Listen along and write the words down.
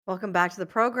Welcome back to the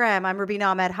program. I'm Rubina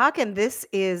Ahmed-Haq, and this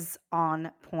is On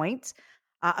Point.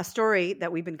 A story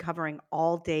that we've been covering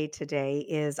all day today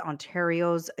is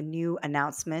Ontario's new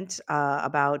announcement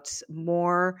about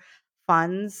more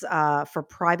funds for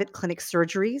private clinic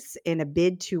surgeries in a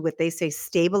bid to what they say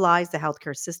stabilize the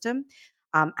healthcare system.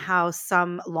 How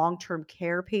some long term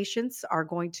care patients are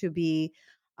going to be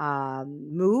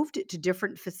moved to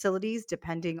different facilities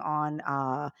depending on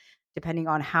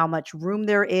how much room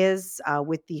there is,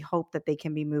 with the hope that they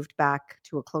can be moved back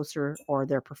to a closer or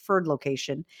their preferred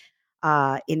location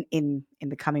in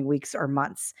the coming weeks or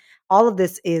months. All of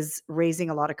this is raising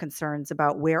a lot of concerns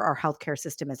about where our healthcare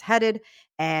system is headed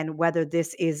and whether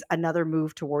this is another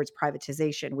move towards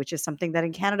privatization, which is something that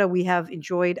in Canada we have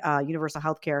enjoyed universal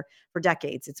healthcare for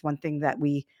decades. It's one thing that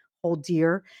we hold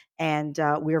dear and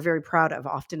we are very proud of,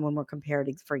 often when we're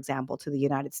compared, for example, to the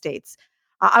United States.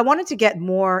 I wanted to get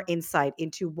more insight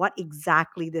into what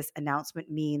exactly this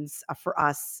announcement means for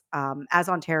us as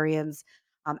Ontarians,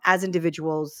 as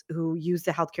individuals who use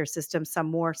the healthcare system,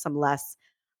 some more, some less.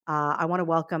 I want to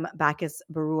welcome Bacchus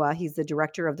Barua. He's the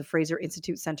director of the Fraser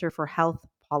Institute Center for Health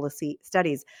Policy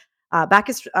Studies.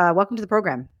 Bacchus, welcome to the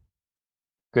program.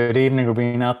 Good evening,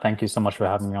 Rubina. Thank you so much for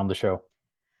having me on the show.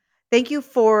 Thank you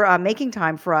for making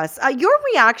time for us. Your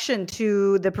reaction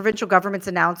to the provincial government's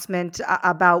announcement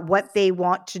about what they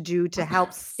want to do to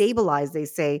help stabilize, they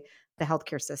say, the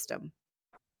healthcare system.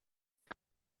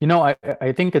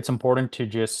 I think it's important to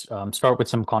just start with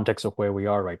some context of where we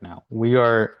are right now. We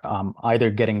are either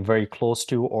getting very close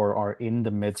to or are in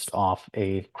the midst of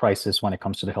a crisis when it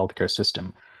comes to the healthcare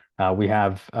system. We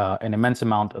have an immense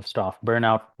amount of staff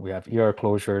burnout, we have ER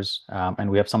closures, and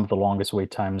we have some of the longest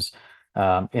wait times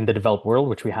in the developed world,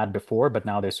 which we had before, but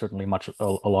now they're certainly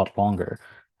a lot longer.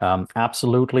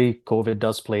 Absolutely, COVID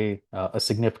does play a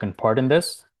significant part in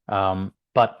this.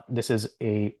 But this is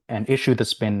an issue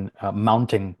that's been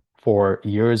mounting for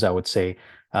years, I would say.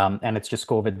 And it's just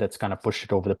COVID that's kind of pushed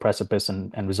it over the precipice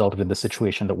and resulted in the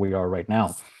situation that we are right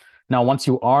now. Now, once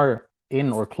you are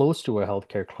in or close to a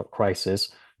healthcare crisis,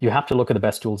 you have to look at the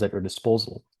best tools at your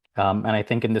disposal. And I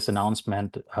think in this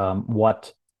announcement,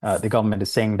 what the government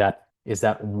is saying that is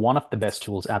that one of the best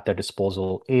tools at their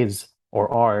disposal is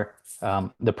or are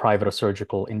the private or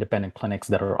surgical independent clinics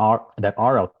that are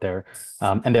out there,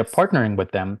 and they're partnering with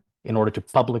them in order to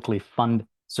publicly fund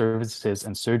services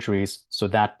and surgeries so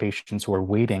that patients who are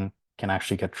waiting can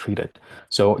actually get treated.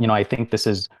 So, I think this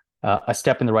is a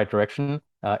step in the right direction.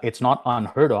 It's not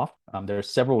unheard of. There are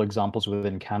several examples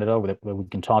within Canada where we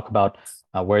can talk about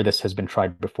where this has been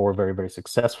tried before very, very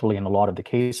successfully in a lot of the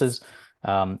cases.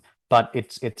 But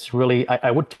it's really,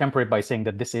 I would temper it by saying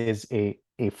that this is a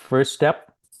first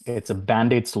step. It's a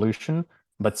band-aid solution,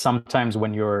 but sometimes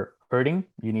when you're hurting,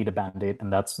 you need a band-aid,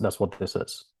 and that's what this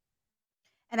is.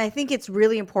 And I think it's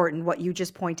really important what you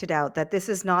just pointed out, that this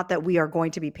is not that we are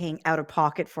going to be paying out of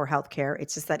pocket for healthcare.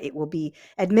 It's just that it will be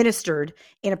administered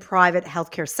in a private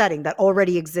healthcare setting that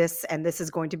already exists. And this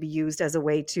is going to be used as a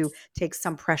way to take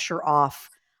some pressure off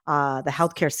the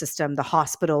healthcare system, the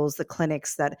hospitals, the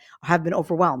clinics that have been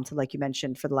overwhelmed, like you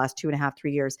mentioned, for the last 2.5,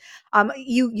 3 years.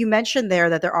 You mentioned there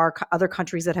that there are other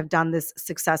countries that have done this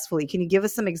successfully. Can you give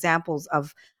us some examples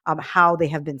of how they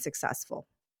have been successful?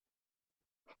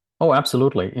 Oh,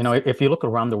 absolutely. If you look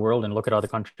around the world and look at other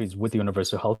countries with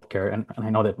universal healthcare, and I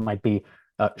know that might be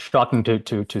shocking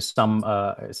to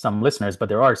some listeners, but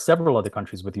there are several other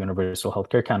countries with universal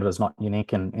healthcare. Canada is not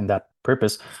unique in that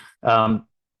purpose.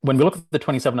 When we look at the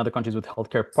 27 other countries with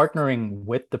healthcare, partnering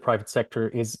with the private sector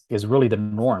is really the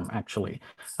norm, actually,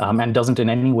 and doesn't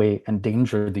in any way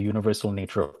endanger the universal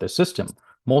nature of the system.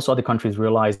 Most other countries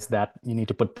realize that you need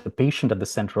to put the patient at the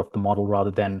center of the model rather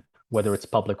than whether it's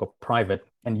public or private,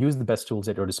 and use the best tools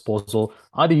at your disposal,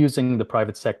 either using the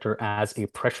private sector as a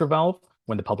pressure valve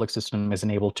when the public system isn't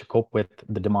able to cope with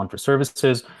the demand for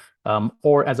services,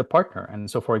 or as a partner. And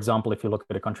so, for example, if you look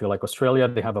at a country like Australia,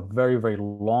 they have a very, very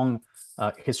long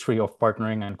history of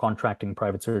partnering and contracting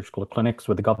private surgical clinics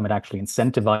with the government actually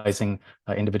incentivizing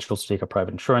individuals to take a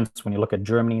private insurance. When you look at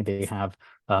Germany, they have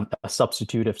a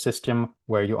substitutive system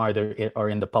where you either are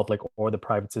in the public or the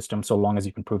private system, so long as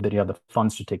you can prove that you have the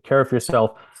funds to take care of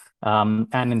yourself. And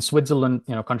in Switzerland,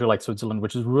 a country like Switzerland,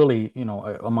 which is really,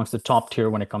 amongst the top tier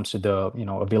when it comes to the,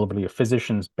 availability of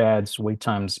physicians, beds, wait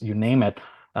times, you name it.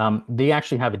 They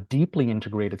actually have a deeply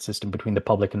integrated system between the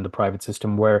public and the private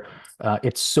system where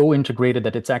it's so integrated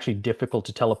that it's actually difficult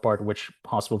to tell apart which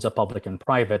hospitals are public and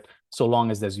private, so long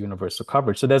as there's universal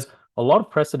coverage. So there's a lot of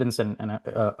precedence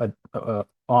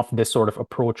of this sort of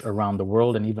approach around the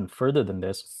world and even further than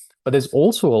this. But there's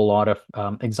also a lot of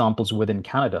examples within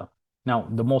Canada. Now,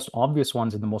 the most obvious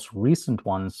ones and the most recent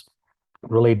ones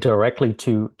relate directly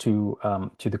to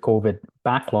the COVID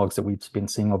backlogs that we've been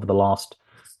seeing over the last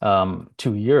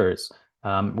 2 years.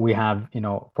 We have,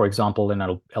 for example, in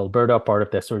Alberta, part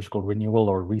of their surgical renewal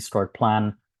or restart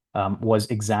plan was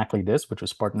exactly this, which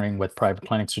was partnering with private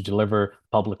clinics to deliver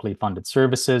publicly funded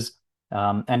services.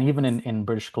 And even in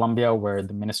British Columbia, where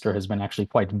the minister has been actually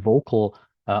quite vocal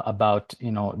about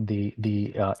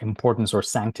the importance or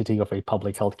sanctity of a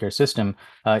public healthcare system.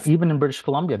 Even in British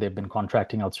Columbia, they've been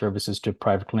contracting out services to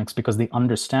private clinics because they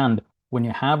understand when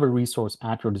you have a resource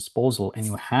at your disposal and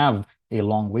you have a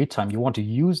long wait time, you want to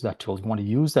use that tool, you want to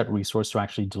use that resource to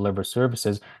actually deliver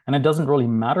services. And it doesn't really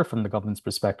matter from the government's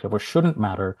perspective, or shouldn't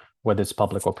matter whether it's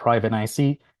public or private. And I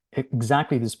see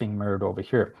exactly this being mirrored over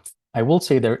here. I will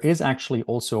say there is actually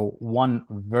also one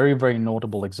very, very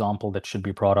notable example that should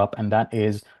be brought up, and that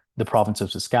is the province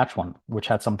of Saskatchewan, which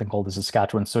had something called the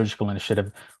Saskatchewan Surgical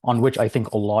Initiative, on which I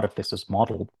think a lot of this is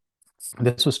modeled.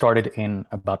 This was started in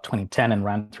about 2010 and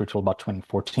ran through till about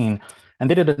 2014. And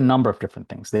they did a number of different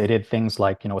things. They did things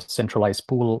like, a centralized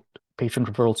pool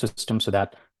patient referral system so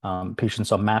that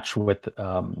patients are matched with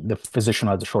the physician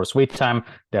who has the shortest wait time.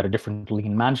 They had a different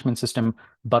lean management system.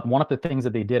 But one of the things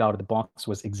that they did out of the box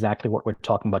was exactly what we're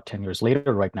talking about 10 years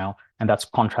later right now, and that's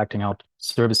contracting out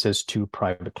services to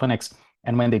private clinics.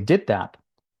 And when they did that,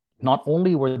 not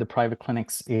only were the private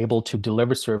clinics able to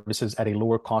deliver services at a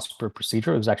lower cost per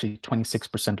procedure, it was actually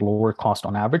 26% lower cost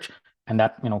on average. And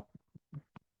that,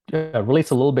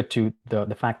 relates a little bit to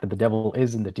the fact that the devil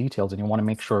is in the details, and you want to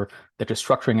make sure that you're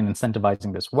structuring and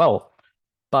incentivizing this well.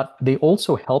 But they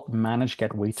also help manage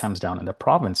get wait times down in the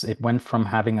province. It went from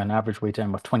having an average wait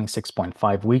time of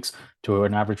 26.5 weeks to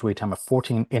an average wait time of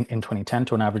 14 in 2010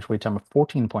 to an average wait time of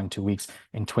 14.2 weeks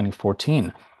in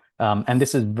 2014. And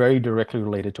this is very directly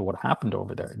related to what happened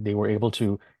over there. They were able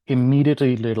to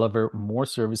immediately deliver more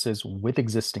services with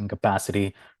existing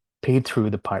capacity, paid through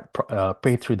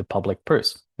the public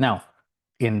purse. Now,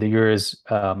 in the years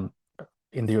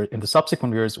in the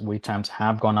subsequent years, wait times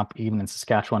have gone up even in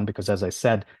Saskatchewan because, as I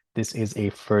said, this is a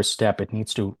first step. It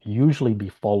needs to usually be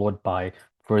followed by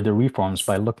further reforms,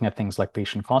 by looking at things like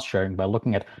patient cost sharing, by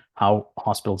looking at how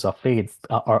hospitals are paid,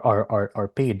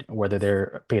 whether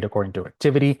they're paid according to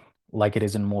activity, like it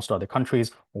is in most other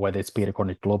countries, or whether it's paid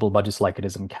according to global budgets, like it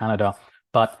is in Canada.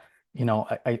 But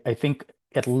I think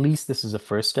at least this is a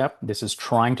first step. This is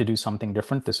trying to do something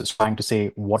different. This is trying to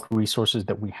say what resources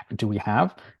do we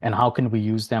have, and how can we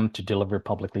use them to deliver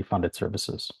publicly funded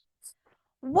services.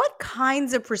 What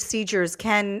kinds of procedures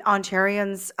can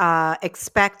Ontarians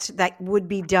expect that would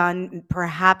be done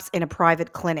perhaps in a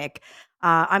private clinic?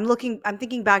 I'm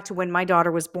thinking back to when my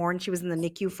daughter was born. She was in the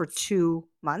NICU for 2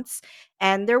 months.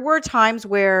 And there were times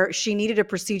where she needed a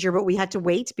procedure, but we had to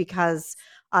wait because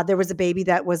there was a baby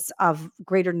that was of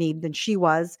greater need than she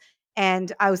was.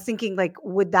 And I was thinking, like,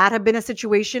 would that have been a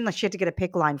situation? Like, she had to get a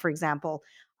PICC line, for example,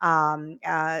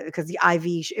 because the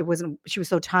IV, it wasn't, she was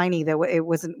so tiny that it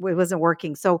wasn't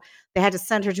working. So they had to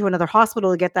send her to another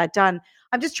hospital to get that done.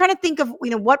 I'm just trying to think of,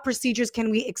 what procedures can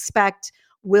we expect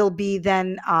will be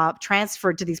then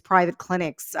transferred to these private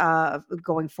clinics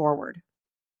going forward.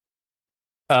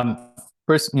 Um,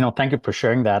 First, thank you for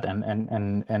sharing that, and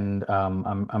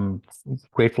I'm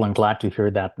grateful and glad to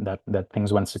hear that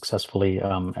things went successfully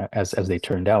as they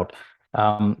turned out.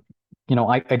 Um,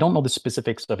 I don't know the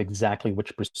specifics of exactly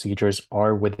which procedures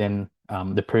are within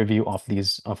the purview of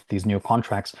these new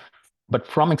contracts, but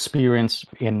from experience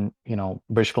in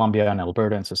British Columbia and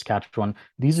Alberta and Saskatchewan,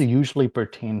 these are usually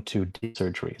pertain to day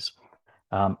surgeries.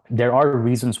 There are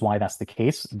reasons why that's the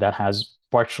case. That has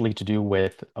partially to do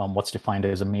with what's defined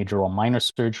as a major or minor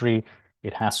surgery.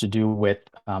 It has to do with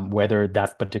whether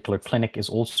that particular clinic is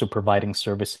also providing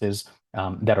services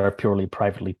that are purely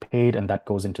privately paid, and that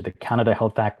goes into the Canada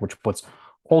Health Act, which puts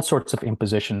all sorts of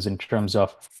impositions in terms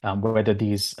of whether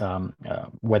these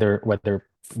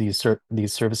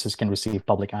services can receive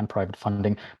public and private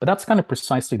funding. But that's kind of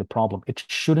precisely the problem. It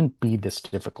shouldn't be this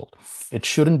difficult. It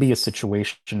shouldn't be a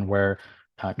situation where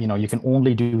you can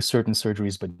only do certain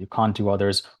surgeries, but you can't do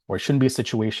others, or it shouldn't be a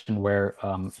situation where,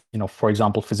 for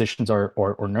example, physicians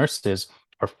or nurses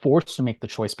are forced to make the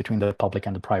choice between the public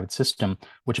and the private system,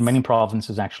 which many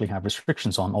provinces actually have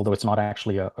restrictions on, although it's not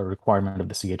actually a requirement of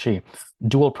the CHA.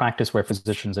 Dual practice, where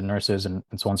physicians and nurses and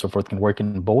so on and so forth can work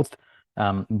in both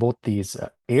these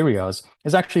areas,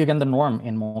 is actually, again, the norm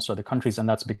in most other countries. And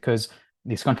that's because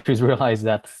these countries realize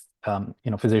that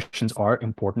physicians are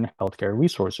important healthcare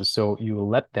resources. So you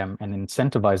let them and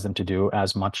incentivize them to do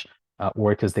as much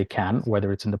work as they can,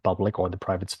 whether it's in the public or the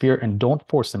private sphere, and don't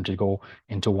force them to go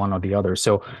into one or the other.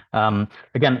 So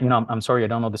again, I'm sorry, I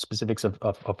don't know the specifics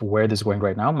of where this is going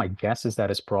right now. My guess is that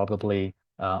it's probably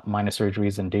minor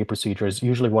surgeries and day procedures,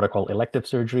 usually what I call elective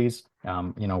surgeries,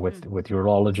 with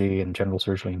urology and general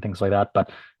surgery and things like that. But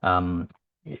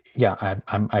yeah,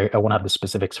 I won't have the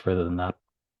specifics further than that.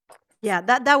 Yeah,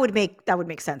 that would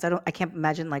make sense. I can't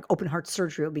imagine like open heart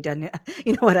surgery will be done,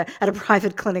 at a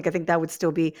private clinic. I think that would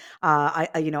still be,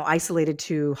 isolated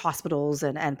to hospitals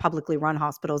and publicly run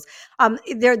hospitals.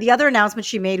 The other announcement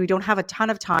she made, we don't have a ton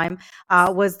of time,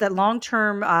 was that long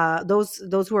term,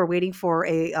 those who are waiting for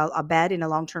a bed in a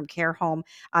long term care home,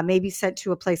 may be sent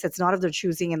to a place that's not of their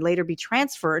choosing and later be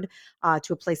transferred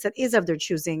to a place that is of their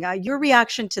choosing. Your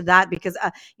reaction to that, because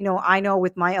I know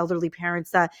with my elderly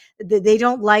parents that they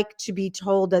don't like to be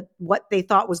told that what they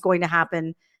thought was going to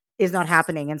happen is not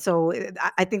happening. And so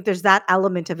I think there's that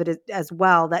element of it as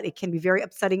well, that it can be very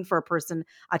upsetting for a person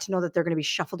to know that they're going to be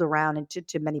shuffled around into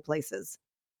to many places.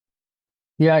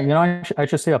 Yeah, I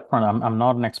should say up front, I'm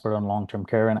not an expert on long-term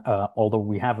care, and although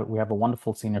we have a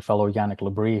wonderful senior fellow, Yannick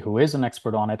Labrie, who is an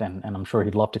expert on it, and I'm sure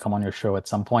he'd love to come on your show at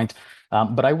some point.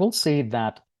 But I will say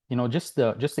that just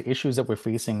the issues that we're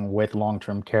facing with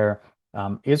long-term care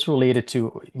is related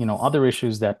to other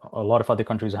issues that a lot of other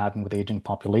countries are having with aging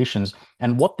populations,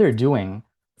 and what they're doing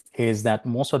is that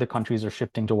most other countries are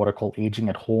shifting to what are called aging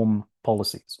at home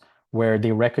policies, where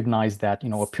they recognize that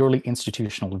a purely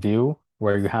institutional view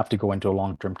where you have to go into a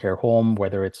long-term care home,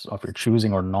 whether it's of your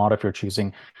choosing or not of your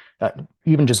choosing. Uh,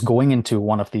 Even just going into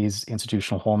one of these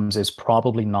institutional homes is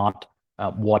probably not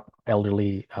what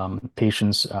elderly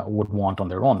patients would want on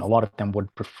their own. A lot of them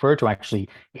would prefer to actually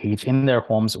age in their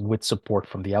homes with support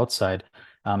from the outside.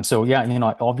 So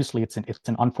yeah, obviously it's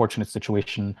an unfortunate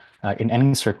situation in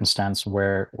any circumstance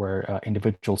where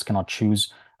individuals cannot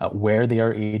choose where they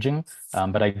are aging.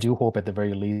 But I do hope at the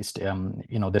very least,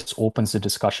 this opens the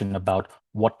discussion about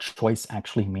what choice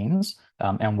actually means,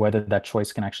 and whether that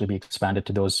choice can actually be expanded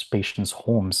to those patients'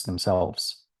 homes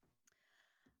themselves.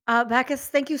 Bacchus,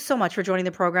 thank you so much for joining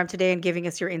the program today and giving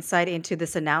us your insight into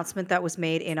this announcement that was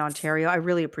made in Ontario. I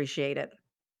really appreciate it.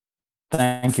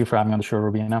 Thank you for having me on the show,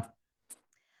 Rubina.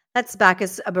 That's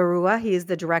Bacchus Barua. He is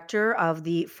the director of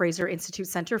the Fraser Institute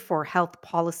Center for Health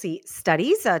Policy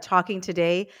Studies, talking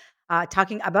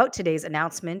about today's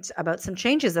announcement about some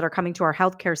changes that are coming to our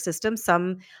healthcare system.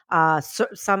 Some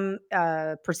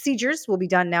procedures will be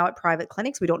done now at private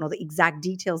clinics. We don't know the exact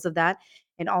details of that.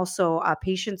 And also,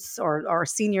 patients or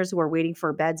seniors who are waiting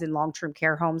for beds in long-term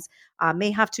care homes may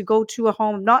have to go to a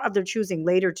home not of their choosing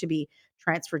later to be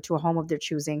transferred to a home of their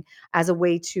choosing as a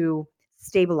way to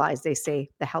stabilize, they say,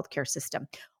 the healthcare system.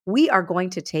 We are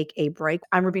going to take a break.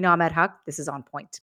 I'm Rubina Ahmed-Haq. This is On Point.